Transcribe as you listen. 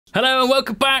Hello and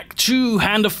welcome back to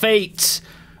Hand of Fate.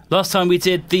 Last time we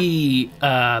did the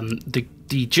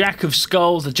Jack of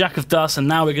Skulls, the Jack of Dust, and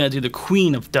now we're going to do the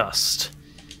Queen of Dust.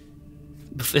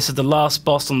 This is the last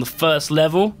boss on the first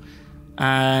level,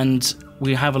 and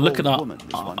we have a look at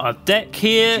our deck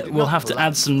here. We'll have to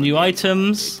add some new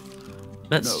items.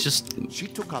 Let's just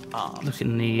look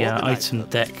in the item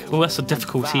deck. Oh, that's a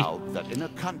difficulty. In a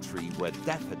country where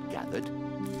death had gathered,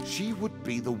 she would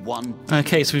be the one.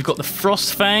 Okay, so we've got the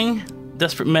Frost Fang,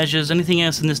 Desperate Measures. Anything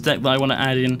else in this deck that I want to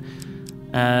add in?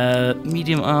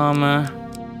 Medium armor.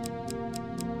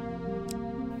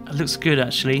 It looks good,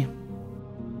 actually.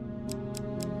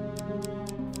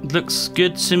 Looks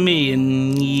good to me,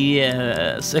 and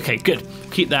yes. Okay, good.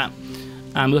 Keep that.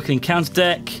 I'm looking counter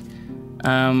deck.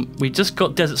 We just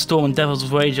got Desert Storm and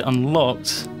Devil's Wager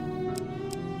unlocked.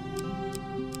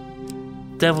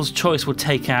 Devil's Choice we'll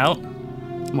take out.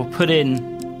 We'll put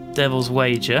in Devil's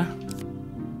Wager,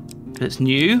 because it's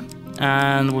new.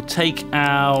 And we'll take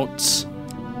out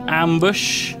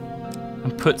Ambush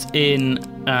and put in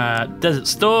Desert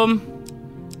Storm.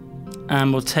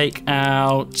 And we'll take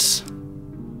out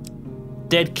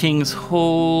Dead King's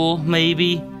Hall,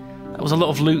 maybe. That was a lot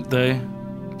of loot, though.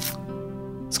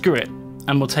 Screw it.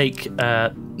 And we'll take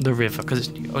the River, because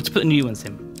it's new. Let's put the new ones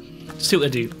in. See what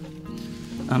they do.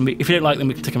 If you don't like them,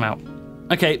 we can take them out.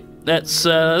 Okay, let's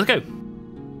go.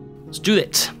 Let's do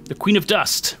it. The Queen of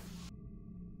Dust.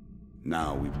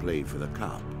 Now we play for the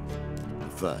cup, the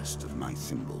first of my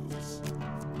symbols.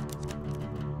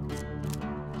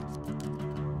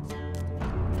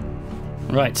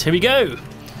 Right, here we go.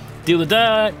 Deal the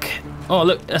deck. Oh,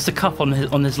 look, that's the cup on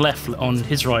his left, on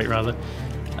his right rather.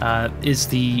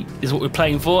 Is what we're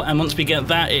playing for, and once we get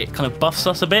that, it kind of buffs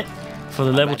us a bit for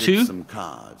the level 2.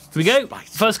 Here we go.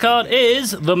 First card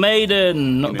is the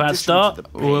Maiden. Not a bad start.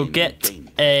 We'll get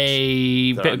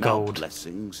a bit of gold.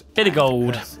 Bit of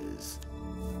gold.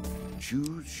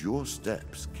 Choose your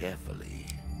steps carefully.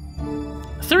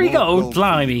 3 gold.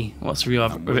 Blimey. What's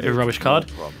a rubbish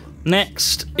card?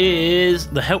 Next is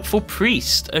the Helpful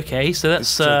Priest. Okay, so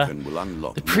that's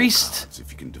the priest.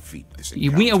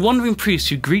 You meet a wandering priest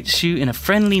who greets you in a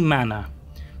friendly manner.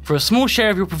 For a small share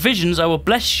of your provisions, I will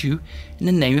bless you in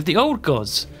the name of the old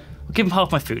gods. I'll give him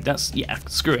half my food. That's, yeah,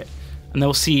 screw it. And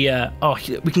they'll see, oh,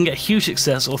 we can get a huge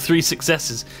success or 3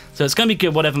 successes. So it's going to be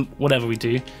good whatever we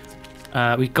do.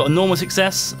 We've got a normal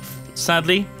success,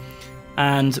 sadly.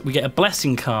 And we get a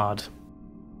blessing card.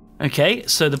 Okay,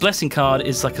 so the blessing card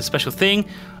is like a special thing.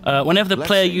 Whenever the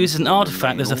player uses an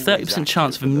artifact, there's a 30%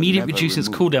 chance of immediately reducing its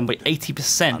cooldown by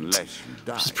 80%,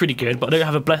 which is pretty good. But I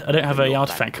don't have a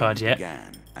artifact card yet.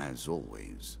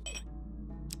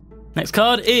 Next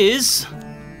card is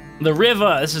the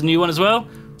River. This is a new one as well.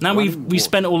 Now we've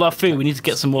spent all our food. We need to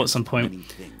get some more at some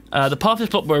point. The path is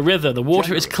blocked by a river. The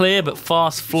water is clear but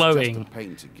fast flowing.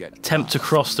 Attempt to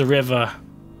cross the river.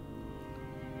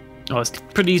 Oh, it's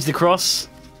pretty easy to cross.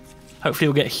 Hopefully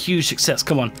we'll get a huge success.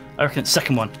 Come on. I reckon it's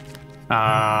second one.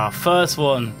 First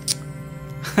one.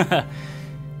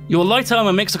 Your light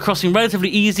armor makes the crossing relatively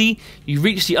easy. You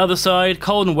reach the other side,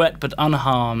 cold and wet, but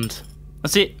unharmed.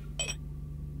 That's it.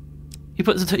 He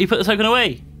put the token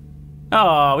away.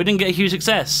 Oh, we didn't get a huge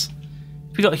success.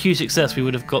 If we got a huge success, we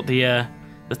would have got the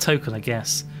token, I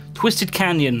guess. Twisted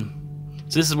Canyon.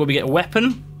 So this is where we get a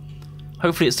weapon.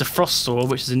 Hopefully it's the Frost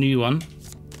Sword, which is a new one.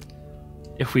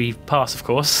 If we pass, of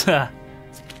course. A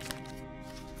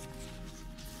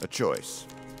choice.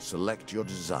 Select your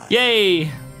desire.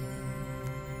 Yay!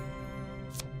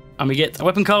 And we get a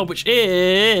weapon card, which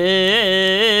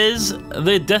is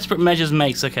the Desperate Measures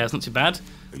Mace. Okay, that's not too bad.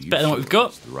 It's better than what we've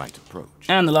got.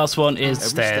 And the last one is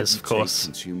Stairs, of course.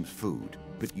 Consumes food,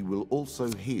 but you will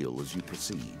also heal as you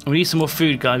proceed. We need some more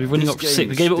food, guys. We're running up to 6.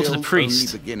 We gave it all to the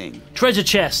priest. Treasure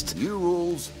chest. New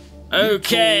rules.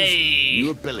 Okay.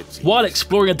 While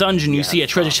exploring a dungeon, you see a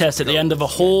treasure chest at the end of a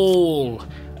hall.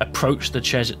 Approach the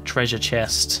treasure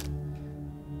chest.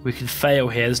 We can fail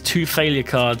here. There's 2 failure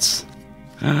cards.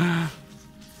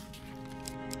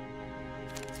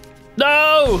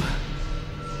 No!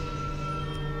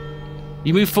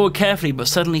 You move forward carefully, but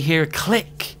suddenly hear a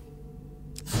click.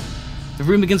 The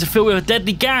room begins to fill with a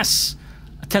deadly gas.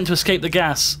 Attempt to escape the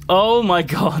gas. Oh my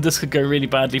god, this could go really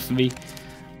badly for me.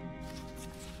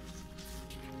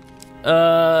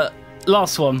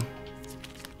 Last one.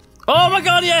 Oh my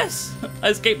god, yes! I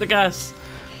escaped the gas.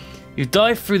 You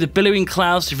dive through the billowing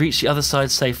clouds to reach the other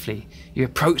side safely. You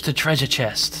approach the treasure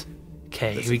chest.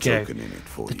 Okay, here we go.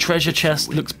 The treasure chest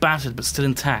looks battered but still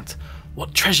intact.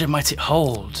 What treasure might it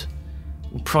hold?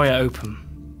 We'll pry it open.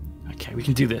 Okay, we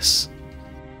can do this.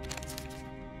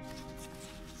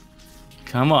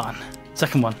 Come on.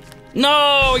 Second one.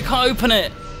 No, we can't open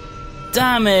it.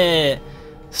 Damn it.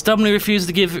 Stubbornly refuses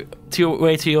to give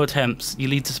way to your attempts. You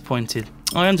leave disappointed.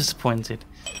 I am disappointed.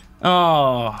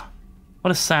 Oh,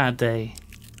 what a sad day.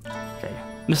 Okay,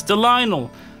 Mr. Lionel.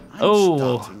 I'm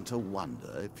starting to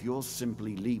wonder if you're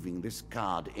simply leaving this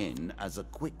card in as a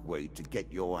quick way to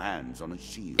get your hands on a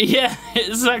shield. Yeah,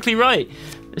 exactly right.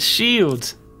 A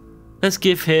shield. Let's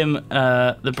give him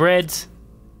the bread,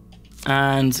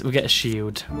 and we'll get a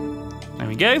shield. There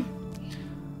we go.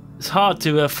 It's hard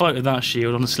to fight with that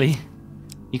shield, honestly.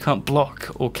 You can't block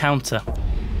or counter.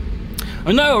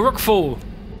 Oh no, a rockfall!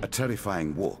 A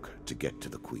terrifying walk to get to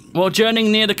the Queen. While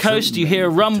journeying near the coast, you hear a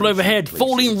rumble overhead.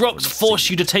 Falling rocks force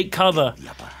you to take cover.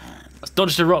 Let's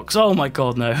dodge the rocks. Oh my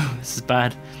god, no. This is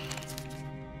bad.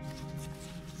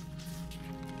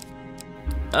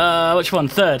 Which one?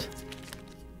 Third.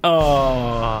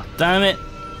 Oh, damn it.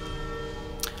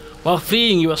 While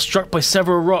fleeing, you are struck by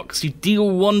several rocks. You deal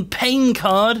 1 pain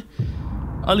card.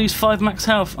 I lose 5 max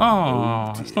health.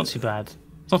 Oh, it's not too bad.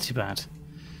 It's not too bad.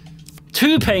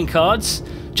 2 pain cards.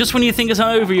 Just when you think it's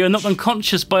over, you're knocked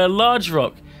unconscious by a large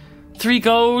rock. 3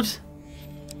 gold.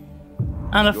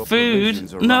 And a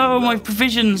food. No, my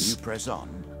provisions. You press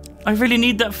on. I really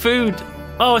need that food.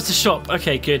 Oh, it's a shop.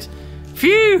 Okay, good.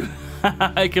 Phew!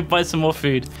 I could buy some more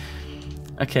food.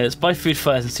 Okay, let's buy food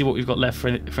first and see what we've got left for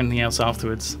anything else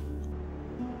afterwards.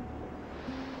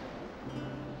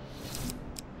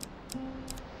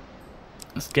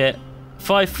 Let's get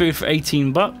 5 food for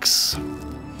 18 bucks.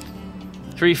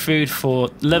 3 food for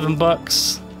 11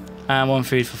 bucks. And 1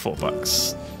 food for 4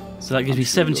 bucks. So that gives me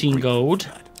 17 gold.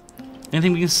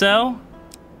 Anything we can sell?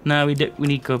 No, we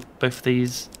need both of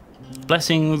these.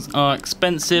 Blessings are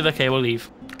expensive. Okay, we'll leave.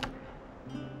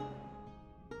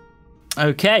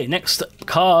 Okay, next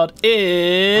card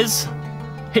is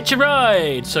Hitch a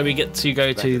Ride. So we get to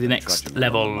go to the next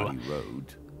level.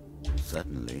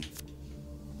 Certainly.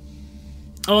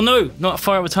 Oh no, not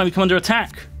far every time you come under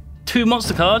attack. 2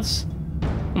 monster cards.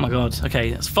 Oh my god.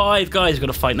 Okay, that's 5 guys we've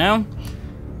got to fight now.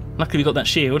 Luckily we got that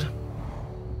shield.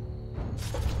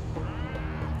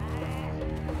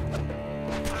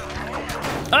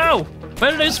 Oh!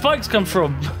 Where did those spikes come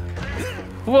from?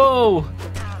 Whoa!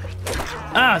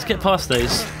 Ah, let's get past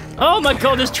those. Oh my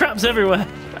god, there's traps everywhere.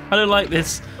 I don't like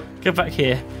this. Go back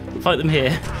here. Fight them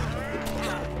here.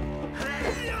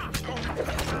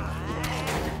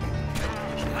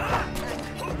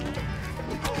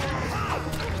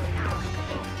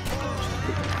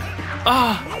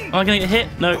 Ah! Am I gonna get hit?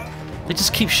 No. They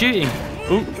just keep shooting.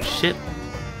 Oh, shit.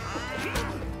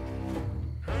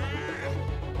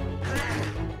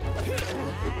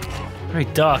 Very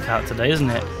dark out today, isn't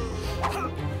it?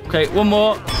 Okay, one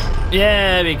more.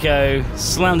 Yeah, there we go.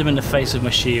 Slammed him in the face with my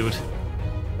shield.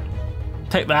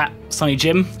 Take that, Sonny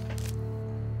Jim.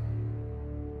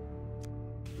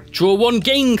 Draw 1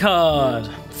 gain card.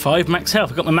 5 max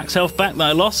health. I got my max health back that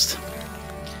I lost.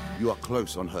 You are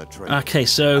close on her trail. Okay,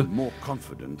 so more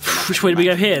confident which way do we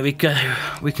go here? We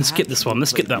can skip this one.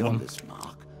 Let's skip that one.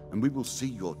 And we will see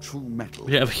your true mettle.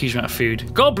 We don't have a huge amount of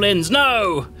food. Goblins,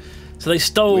 no! So they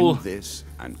stole.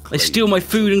 They steal my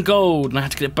food and gold, and I have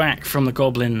to get it back from the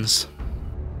goblins.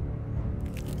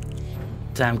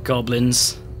 Damn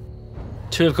goblins.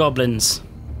 2 of goblins.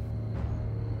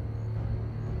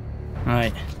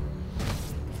 Right.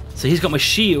 So he's got my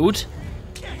shield.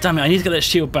 Damn it, I need to get that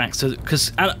shield back. So,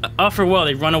 because after a while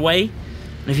they run away,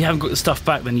 and if you haven't got the stuff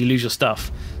back, then you lose your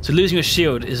stuff. So losing your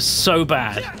shield is so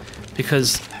bad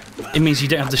because it means you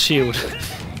don't have the shield,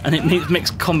 and it makes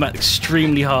combat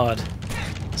extremely hard.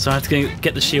 So I have to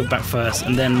get the shield back first,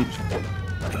 and then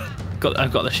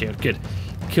I've got the shield. Good,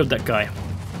 killed that guy.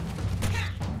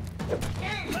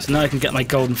 So now I can get my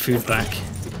golden food back.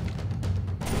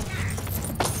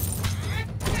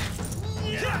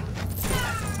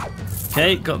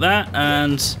 Okay, got that,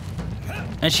 and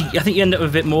actually I think you end up with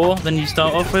a bit more than you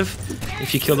start off with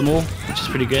if you kill them all, which is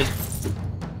pretty good.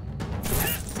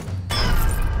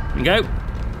 There we go.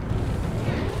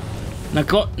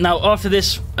 Now after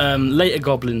this, later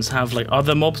goblins have like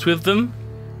other mobs with them,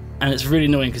 and it's really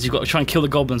annoying because you've got to try and kill the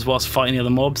goblins whilst fighting the other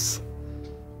mobs,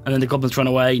 and then the goblins run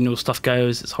away and all stuff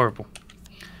goes. It's horrible.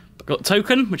 But got a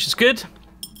token, which is good.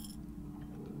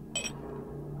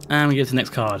 And we go to the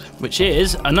next card, which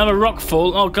is another rock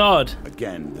fall. Oh god!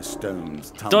 Again, the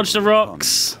stones. Dodge the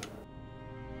rocks.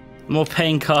 More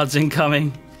pain cards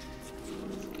incoming.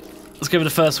 Let's go with the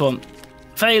first one.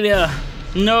 Failure.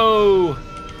 No.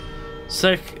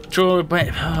 So draw.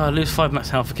 Wait, I lose 5 max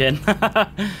health again.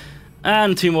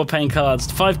 And 2 more pain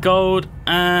cards. 5 gold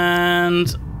and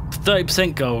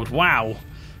 30% gold. Wow.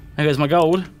 There goes my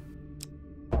gold.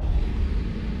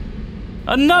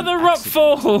 Another rock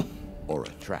fall. or a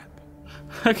trap.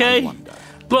 Okay.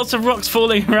 Lots of rocks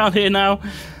falling around here now.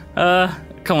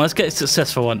 Come on, let's get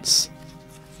success for once.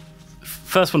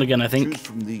 First one again, I think. Choose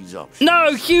from these options.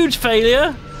 No, huge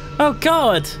failure. Oh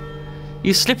God.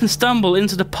 You slip and stumble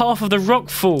into the path of the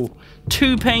rockfall.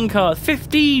 2 pain cards.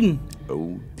 15.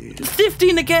 Oh dear.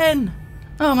 15 again.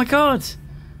 Oh my God.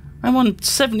 I'm on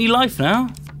 70 life now.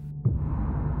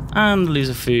 And lose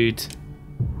a food.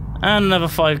 And another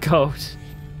 5 gold.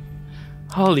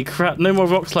 Holy crap, no more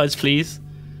rock slides, please.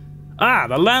 Ah,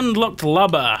 the landlocked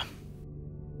lubber.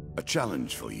 A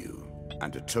challenge for you,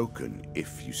 and a token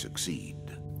if you succeed.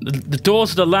 The door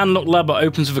to the landlocked lubber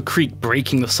opens with a creak,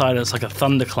 breaking the silence like a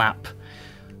thunderclap.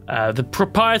 The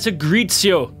proprietor greets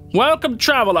you. Welcome,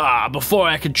 traveler. Before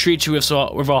I can treat you with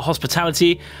our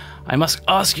hospitality, I must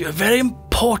ask you a very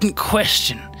important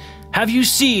question. Have you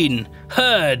seen,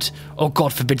 heard, or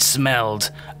God forbid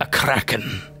smelled, a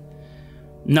kraken?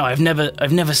 No, I've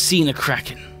never seen a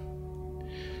kraken.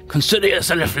 Consider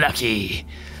yourself lucky.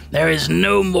 There is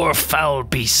no more foul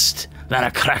beast than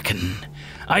a kraken.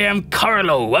 I am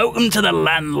Carlo. Welcome to the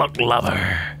landlocked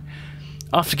lubber.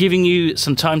 After giving you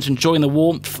some time to enjoy the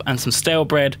warmth and some stale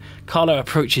bread, Carlo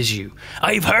approaches you.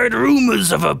 I've heard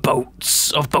rumours of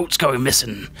boats going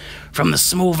missing from the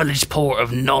small village port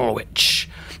of Norwich.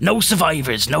 No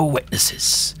survivors, no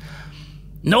witnesses.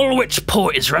 Norwich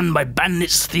Port is run by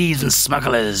bandits, thieves and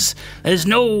smugglers. There's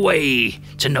no way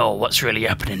to know what's really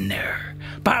happening there.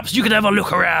 Perhaps you could have a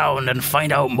look around and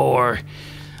find out more.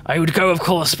 I would go, of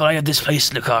course, but I have this place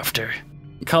to look after.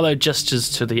 Carlo gestures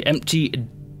to the empty,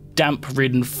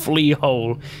 damp-ridden flea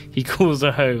hole he calls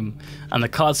a home, and the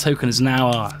card token is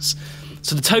now ours.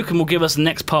 So the token will give us the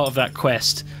next part of that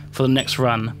quest for the next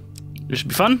run, which should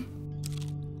be fun.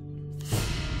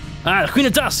 Ah, the Queen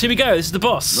of Dust, here we go, this is the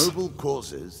boss. Noble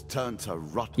causes turn to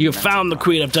rotten. You have found the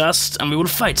Queen of Dust, and we will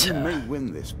fight You her. may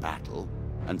win this battle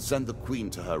and send the queen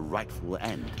to her rightful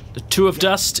end. The Two of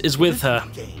Dust is with her.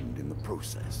 Gained in the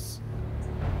process.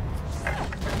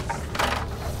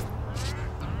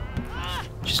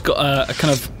 She's got a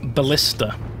kind of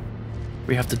ballista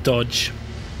we have to dodge.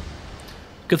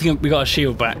 Good thing we got a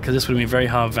shield back, because this would have been very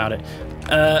hard without it.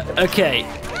 Okay.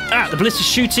 Ah, the ballista's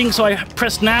shooting, so I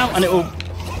press now, and it will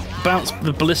bounce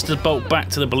the ballista bolt back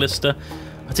to the ballista.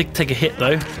 I did take a hit,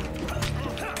 though.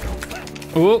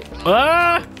 Oh,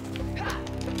 ah!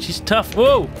 She's tough.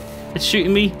 Whoa! It's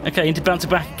shooting me. Okay, I need to bounce it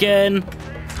back again.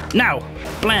 Now!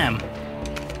 Blam!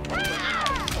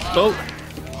 Oh!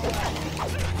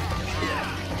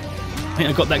 I think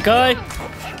I got that guy.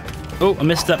 Oh, I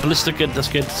missed that ballista. Good, that's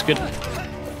good, that's good.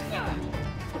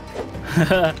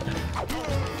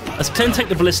 Let's take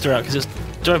the ballista out because it's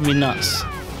driving me nuts.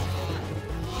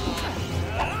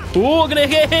 Oh, I'm gonna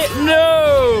get hit!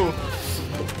 No!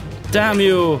 Damn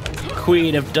you,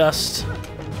 Queen of Dust.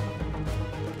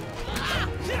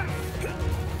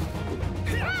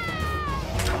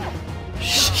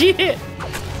 Shit!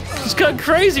 She's going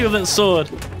crazy with that sword.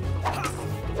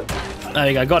 There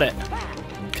you go, got it.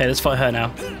 Okay, let's fight her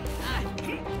now.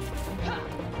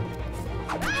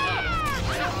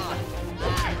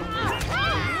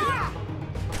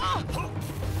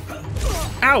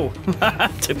 Ow!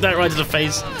 Took that right to the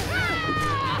face.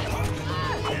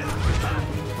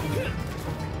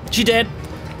 She dead.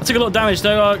 I took a lot of damage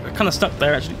though. I kind of stuck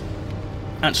there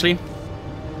actually.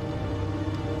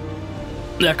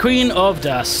 The Queen of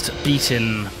Dust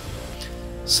beaten.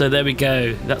 So there we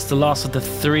go. That's the last of the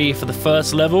 3 for the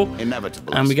first level.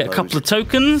 Inevitable. And we get a couple of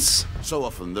tokens. So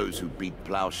often those who beat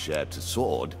plowshare to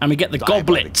sword. And we get the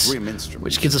Goblet,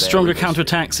 which gives us stronger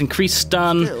counterattacks, increased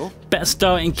stun, better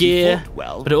starting gear,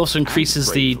 but it also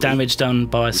increases the damage done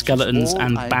by skeletons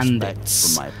and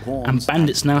bandits. And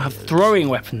bandits now have throwing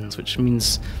weapons, which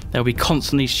means they'll be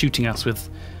constantly shooting us with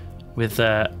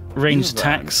ranged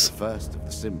attacks. The first of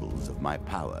the symbols of my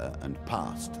power and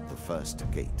passed the first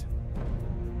gate.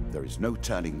 There is no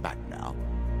turning back now.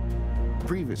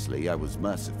 Previously I was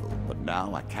merciful, but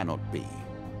now I cannot be.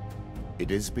 It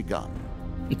is begun.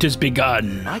 It is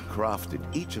begun. I crafted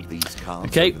each of these cards.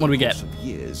 Okay, what do we get?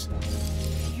 Years.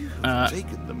 You have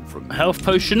taken them from health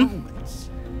potion,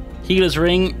 healer's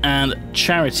ring, and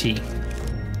charity.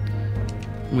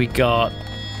 We got.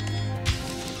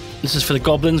 This is for the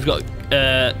goblins. We got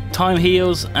time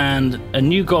heals and a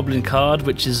new goblin card,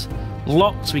 which is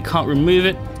locked, so we can't remove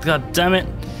it. God damn it.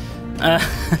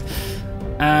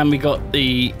 And we got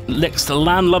the next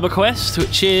landlubber quest,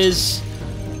 which is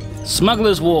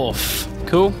Smuggler's Wharf.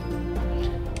 Cool.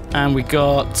 And we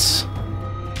got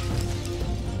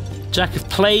Jack of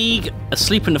Plague,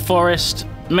 Asleep in the Forest,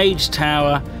 Mage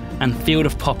Tower, and Field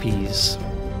of Poppies.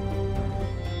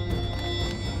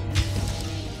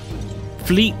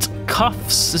 Fleet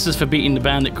cuffs. This is for beating the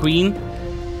bandit queen.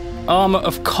 Armor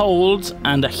of cold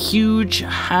and a huge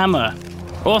hammer.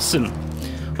 Awesome.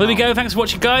 Well, there we go. Thanks for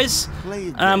watching, guys.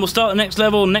 And we'll start the next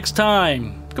level next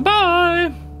time.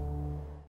 Goodbye.